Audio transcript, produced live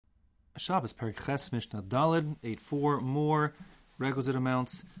Shabbos, Perik Ches, Mishnah Daled, 8.4, more requisite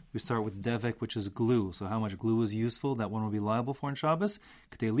amounts. We start with devek, which is glue. So how much glue is useful? That one will be liable for in Shabbos.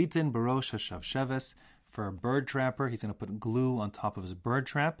 K'tei barosh hashav sheves. For a bird trapper, he's going to put glue on top of his bird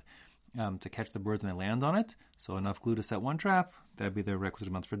trap to catch the birds when they land on it. So enough glue to set one trap. That would be the requisite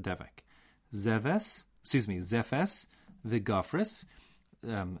amounts for devek. Zefes, vigafris.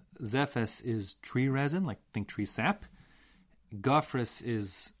 Zefes is tree resin, like think tree sap. Gofris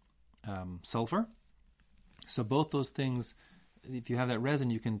is sulfur. So both those things, if you have that resin,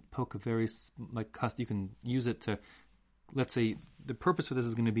 you can poke a very, you can use it to, let's say, the purpose for this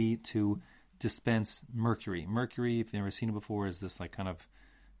is going to be to dispense mercury. Mercury, if you've never seen it before, is this like kind of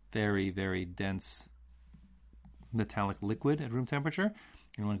very, very dense metallic liquid at room temperature.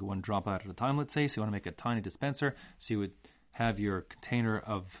 You want to go one drop out at a time, let's say. So you want to make a tiny dispenser. So you would have your container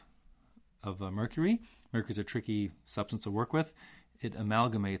of mercury. Mercury is a tricky substance to work with. It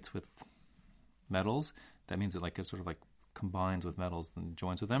amalgamates with metals. That means it it sort of combines with metals and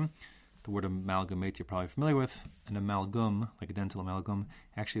joins with them. The word amalgamate you're probably familiar with. An amalgam, like a dental amalgam,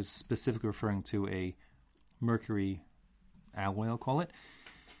 actually is specifically referring to a mercury alloy, I'll call it.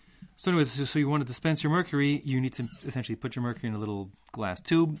 So anyways, so you want to dispense your mercury, you need to essentially put your mercury in a little glass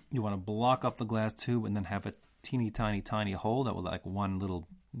tube. You want to block up the glass tube and then have a teeny tiny hole that will let one little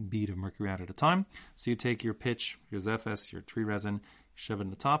bead of mercury out at a time. So you take your pitch, your Zefes, your tree resin, shove it in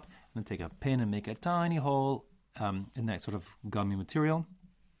the top, and then take a pin and make a tiny hole in that sort of gummy material.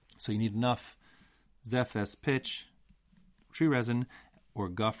 So you need enough Zefes pitch, tree resin, or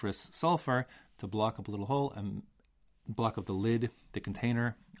Gofris sulfur to block up a little hole and block up the lid, the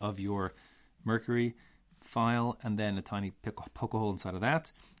container of your mercury file, and then a tiny poke a hole inside of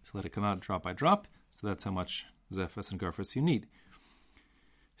that. So let it come out drop by drop. So that's how much Zefes and Gofris you need.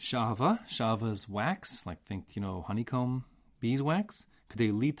 Shava is wax, think, honeycomb beeswax.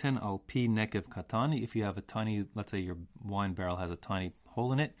 K'dei liten al pi nekev katani. If you have a tiny, let's say your wine barrel has a tiny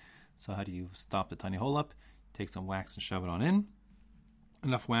hole in it. So how do you stop the tiny hole up? Take some wax and shove it on in.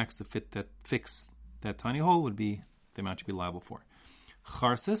 Enough wax to fix that tiny hole would be the amount you'd be liable for.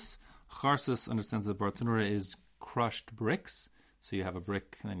 Charsis understands that Bartanura is crushed bricks. So you have a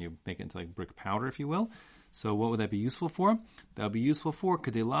brick and then you make it into brick powder, if you will. So what would that be useful for? That would be useful for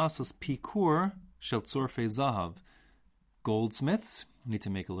K'dei lasos pikur shel tzorfei zahav. Goldsmiths need to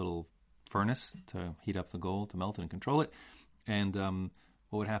make a little furnace to heat up the gold, to melt it and control it. And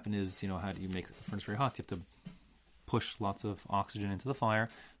what would happen is, how do you make the furnace very hot? You have to push lots of oxygen into the fire.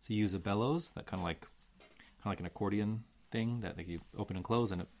 So you use a bellows, that kind of like an accordion thing that you open and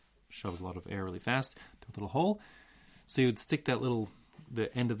close, and it shoves a lot of air really fast through a little hole. So you would stick the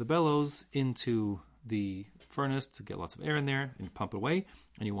end of the bellows into the furnace to get lots of air in there and pump it away.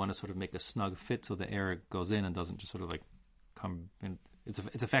 And you want to sort of make a snug fit so the air goes in and doesn't just sort of come in.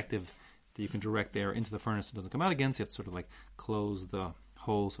 It's effective that you can direct air into the furnace and it doesn't come out again. So you have to sort of close the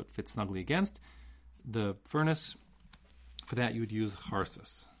hole so it fits snugly against the furnace. For that, you would use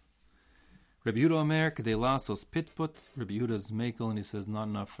charsis. Rabbi Yehuda Omer, K'dei lasos pitput. Rabbi Yehuda's makel, and he says not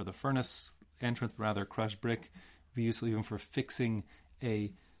enough for the furnace entrance, but rather crushed brick. Would be useful even for fixing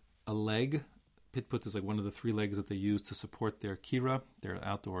a leg. Pitput is one of the three legs that they use to support their kira, their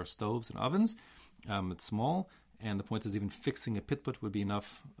outdoor stoves and ovens. It's small, and the point is even fixing a pitput would be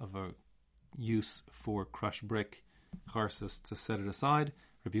enough of a use for crushed brick, charsis, to set it aside.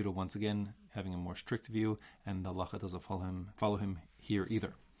 Rabbi Yehuda, once again, having a more strict view, and the halacha doesn't follow him here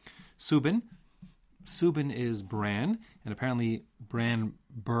either. Subin is bran, and apparently bran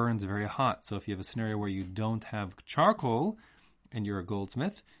burns very hot. So if you have a scenario where you don't have charcoal and you're a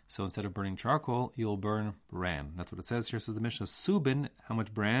goldsmith, so instead of burning charcoal, you'll burn bran. That's what it says here. Says the Mishnah, Subin, how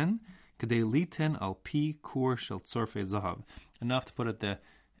much bran? K'dei liten al pi kur shel tzorfei zahav. Enough to put at the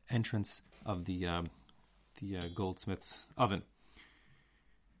entrance of the goldsmith's oven.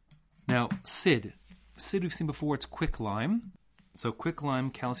 Now, Sid we've seen before, it's quicklime. So quicklime,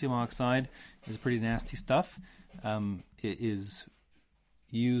 calcium oxide, is pretty nasty stuff. It is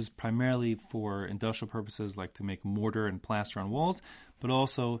used primarily for industrial purposes, like to make mortar and plaster on walls, but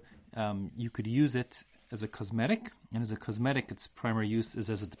also you could use it as a cosmetic. And as a cosmetic, its primary use is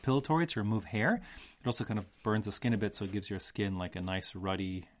as a depilatory to remove hair. It also kind of burns the skin a bit, so it gives your skin a nice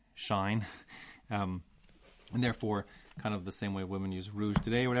ruddy shine. And therefore, kind of the same way women use rouge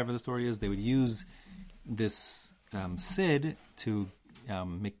today, or whatever the story is, they would use this Sid to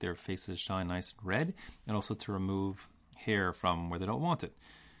make their faces shine nice and red, and also to remove hair from where they don't want it.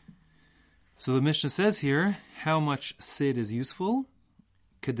 So the Mishnah says here, how much Sid is useful?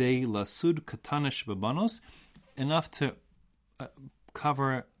 Kadei lasud katanish babanos, enough to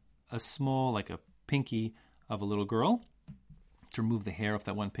cover a small, a pinky of a little girl. to remove the hair off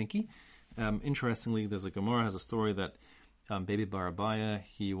that one pinky. Interestingly, there's a Gemara has a story that baby Barabaya,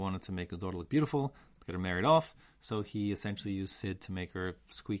 he wanted to make his daughter look beautiful, get her married off, so he essentially used Sid to make her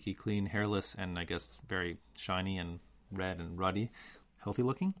squeaky clean, hairless, and I guess very shiny and red and ruddy, healthy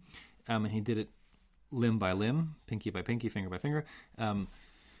looking. And he did it limb by limb, pinky by pinky, finger by finger.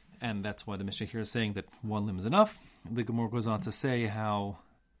 And that's why the Mishnah here is saying that one limb is enough. The Gemara goes on to say how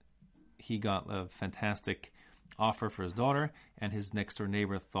he got a fantastic offer for his daughter, and his next door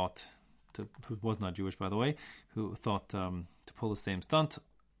neighbor who was not Jewish, by the way, who thought to pull the same stunt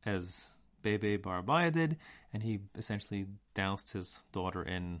as Bebe Barabaya did, and he essentially doused his daughter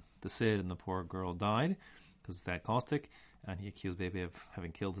in the Sid, and the poor girl died because it's that caustic, and he accused Bebe of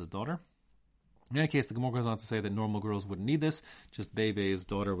having killed his daughter. In any case, the Gemara goes on to say that normal girls wouldn't need this. Just Bebe's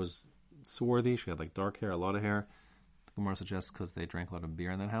daughter was swarthy. She had like dark hair, a lot of hair. The Gemara suggests because they drank a lot of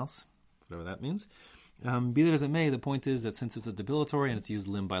beer in that house, whatever that means. Be that as it may, the point is that since it's a depilatory and it's used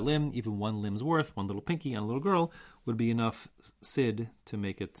limb by limb, even one limb's worth, one little pinky and a little girl, would be enough Sid to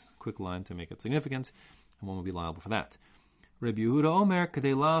make it quick line, to make it significant, and one would be liable for that. Rabbi Yehuda Omer,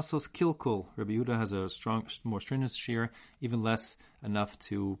 Kadei Lasos Kilkul. Rabbi Yehuda has a more stringent shear, even less enough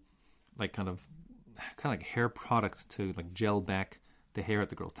to kind of like hair product to like gel back the hair at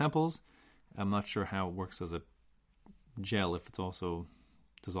the girl's temples. I'm not sure how it works as a gel, if it also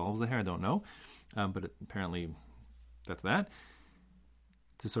dissolves the hair, I don't know. But apparently that's that,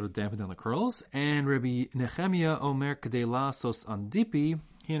 to sort of dampen down the curls. And Rabbi Nehemiah Omer Kadei Lasos Andipi,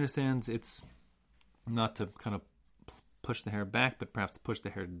 he understands it's not to kind of push the hair back, but perhaps to push the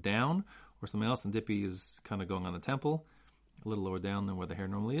hair down or something else. And Dippy is kind of going on the temple, a little lower down than where the hair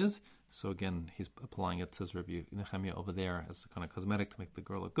normally is. So again, he's applying it, says Rabbi Nehemiah, over there as a kind of cosmetic to make the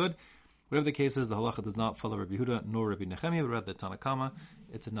girl look good. Whatever the case is, the halacha does not follow Rabbi Yehuda nor Rabbi Nehemiah, but rather the Tanakama.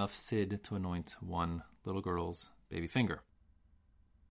 It's enough Sid to anoint one little girl's baby finger.